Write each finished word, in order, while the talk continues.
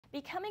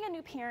Becoming a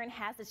new parent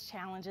has its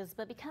challenges,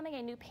 but becoming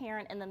a new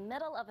parent in the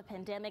middle of a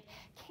pandemic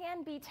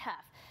can be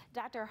tough.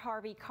 Dr.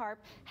 Harvey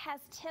Karp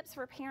has tips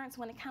for parents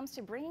when it comes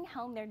to bringing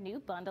home their new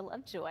bundle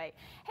of joy.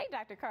 Hey,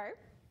 Dr. Karp.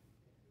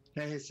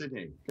 Hey,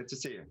 Sydney. Good to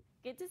see you.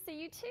 Good to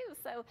see you too.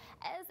 So,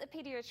 as a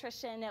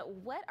pediatrician,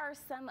 what are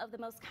some of the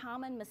most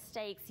common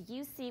mistakes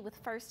you see with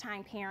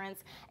first-time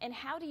parents, and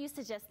how do you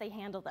suggest they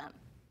handle them?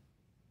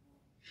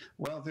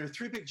 Well, there are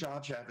three big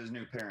jobs you have as a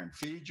new parent.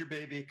 Feed your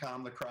baby,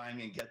 calm the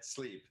crying, and get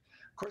sleep.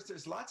 Of course,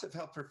 there's lots of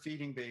help for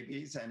feeding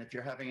babies, and if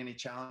you're having any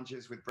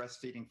challenges with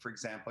breastfeeding, for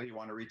example, you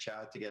want to reach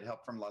out to get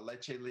help from La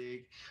Leche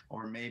League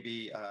or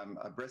maybe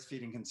a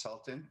breastfeeding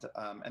consultant,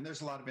 and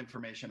there's a lot of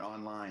information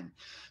online.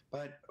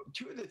 But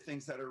two of the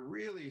things that are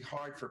really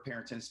hard for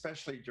parents, and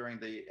especially during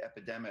the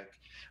epidemic,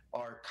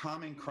 are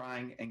calming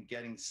crying and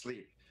getting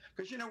sleep.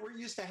 Because, we're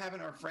used to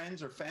having our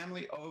friends or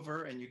family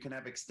over, and you can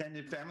have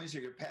extended families, or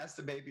you pass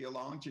the baby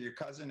along to your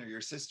cousin or your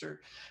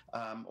sister,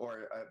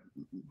 or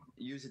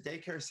use a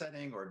daycare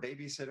setting or a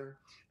babysitter.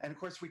 And of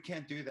course, we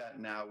can't do that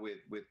now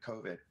with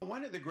COVID.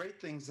 One of the great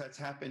things that's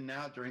happened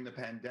now during the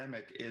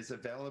pandemic is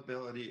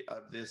availability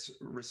of this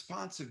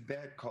responsive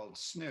bed called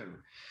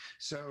SNOO.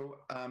 So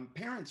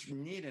parents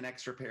need an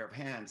extra pair of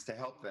hands to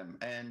help them.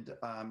 And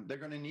they're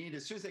going to need,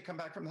 as soon as they come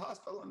back from the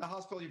hospital, in the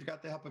hospital, you've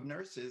got the help of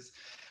nurses.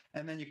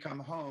 And then you come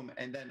home,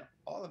 and then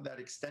all of that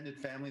extended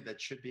family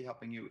that should be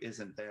helping you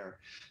isn't there.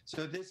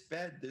 So this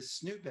bed, this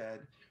SNOO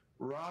bed,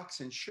 rocks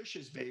and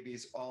shushes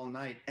babies all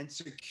night and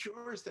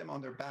secures them on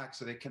their back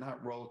so they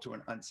cannot roll to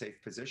an unsafe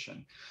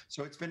position.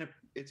 So it's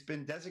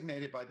been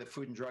designated by the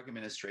Food and Drug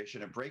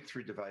Administration a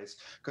breakthrough device,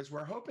 because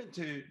we're hoping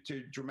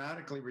to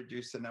dramatically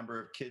reduce the number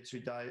of kids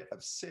who die of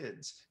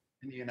SIDS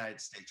in the United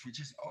States, which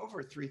is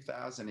over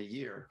 3,000 a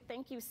year.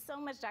 Thank you so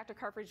much, Dr.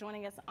 Karp, for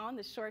joining us on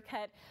The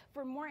Shortcut.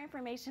 For more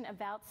information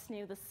about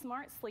SNOO, the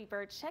smart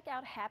sleeper, check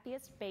out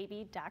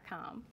happiestbaby.com.